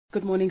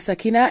Good morning,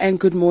 Sakina, and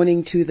good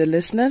morning to the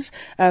listeners.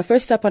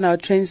 First up on our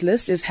trends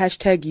list is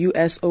hashtag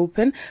US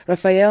Open.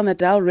 Rafael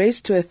Nadal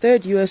raced to a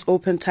third US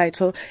Open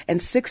title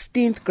and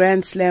 16th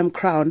Grand Slam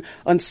crown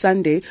on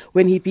Sunday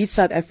when he beat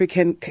South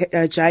African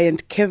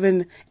giant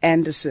Kevin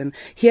Anderson.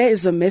 Here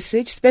is a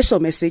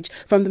special message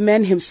from the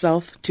man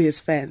himself to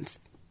his fans.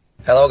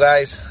 Hello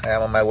guys, I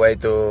am on my way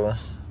to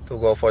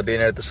go for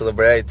dinner to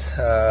celebrate.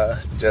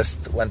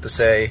 Just want to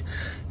say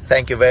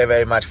thank you very,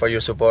 very much for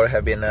your support.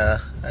 Have been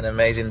an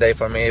amazing day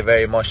for me,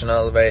 very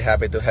emotional, very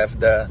happy to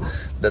have the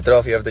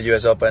trophy of the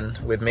US Open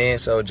with me.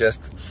 So just,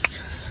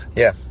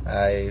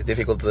 it's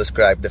difficult to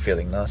describe the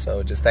feeling, no?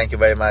 So just thank you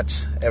very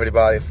much,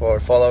 everybody, for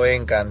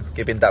following and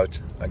keep in touch,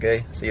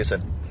 okay? See you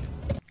soon.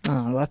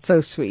 Oh, that's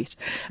so sweet.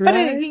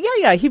 Right?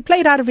 But he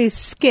played out of his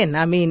skin.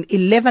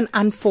 11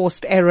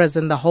 unforced errors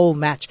in the whole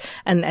match.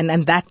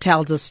 And that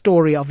tells a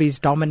story of his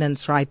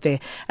dominance right there.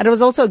 And it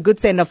was also a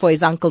good sender for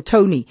his uncle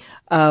Tony,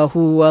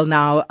 who will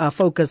now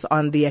focus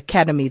on the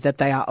academy that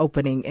they are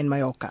opening in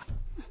Mallorca.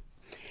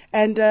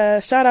 And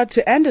shout out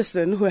to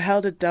Anderson, who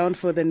held it down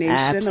for the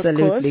nation,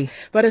 Absolutely. Of course.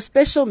 But a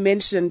special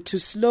mention to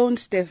Sloane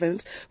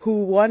Stephens,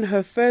 who won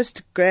her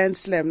first Grand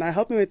Slam. Now,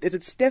 help me with, is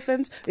it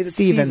Stephens? Is it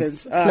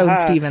Stephens? Sloane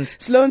Stephens.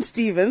 Sloane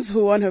Stephens,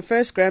 who won her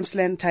first Grand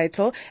Slam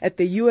title at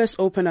the US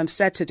Open on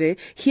Saturday.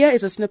 Here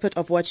is a snippet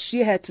of what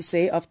she had to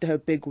say after her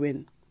big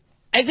win.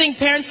 I think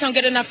parents don't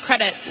get enough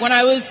credit. When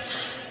I was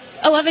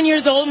 11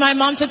 years old, my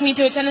mom took me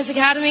to a tennis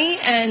academy,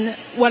 and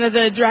one of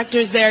the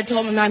directors there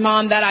told my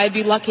mom that I'd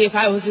be lucky if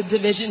I was a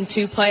Division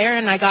II player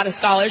and I got a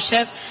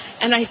scholarship.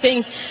 And I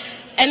think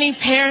any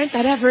parent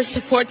that ever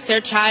supports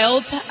their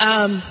child,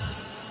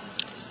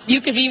 you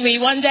could be me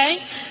one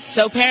day.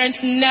 So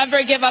parents,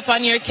 never give up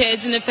on your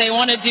kids, and if they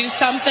want to do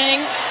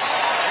something,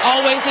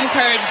 always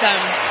encourage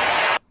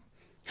them.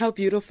 How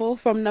beautiful.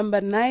 From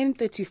number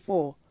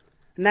 934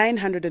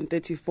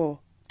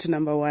 to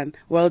number 1.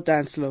 Well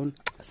done, Sloane.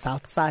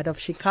 South side of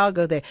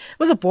Chicago there. It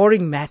was a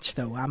boring match,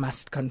 though, I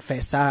must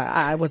confess.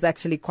 I was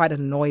actually quite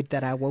annoyed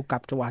that I woke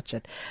up to watch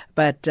it.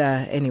 But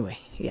anyway,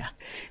 yeah.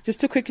 Just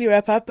to quickly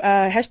wrap up,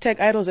 hashtag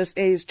IdolsSA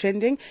is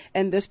trending,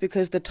 and this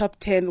because the top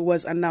 10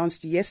 was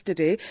announced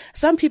yesterday.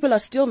 Some people are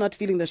still not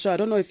feeling the show. I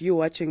don't know if you're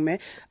watching me.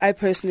 I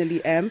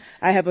personally am.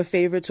 I have a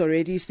favorite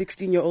already,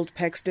 16-year-old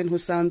Paxton, who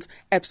sounds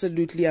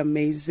absolutely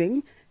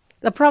amazing.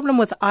 The problem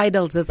with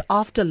Idols is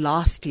after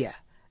last year,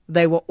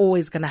 they were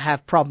always going to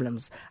have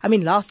problems.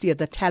 Last year,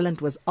 the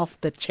talent was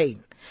off the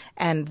chain.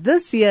 And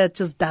this year, it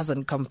just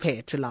doesn't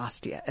compare to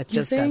last year. It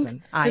just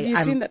doesn't. Have you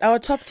seen that? Our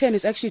top 10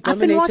 is actually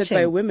dominated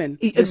by women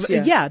this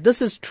year. Yeah,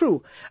 this is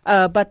true.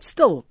 But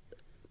still,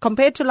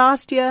 compared to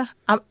last year,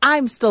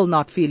 I'm still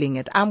not feeling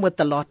it. I'm with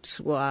the lot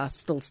who are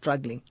still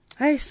struggling.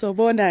 Hi, so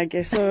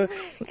bonage. So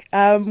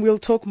we'll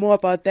talk more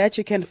about that.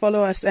 You can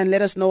follow us and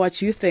let us know what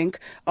you think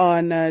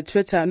on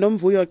Twitter.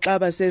 Nomvuyo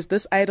Klaba says,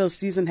 this Idol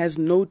season has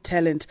no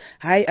talent.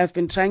 Hi, I've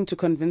been trying to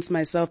convince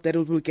myself that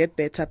it will get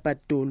better,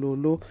 but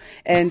dololo.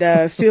 And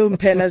Phil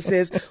Mpela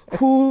says,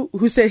 Phil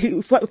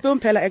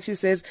Mpela actually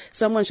says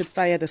someone should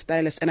fire the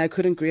stylist, and I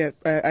couldn't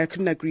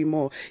agree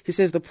more. He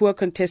says the poor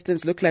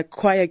contestants look like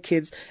choir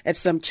kids at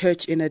some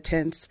church in a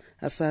tent.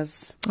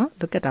 Oh,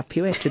 look at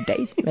Apiwe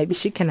today. Maybe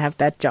she can have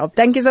that job.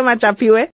 Thank you so much, Apiwe.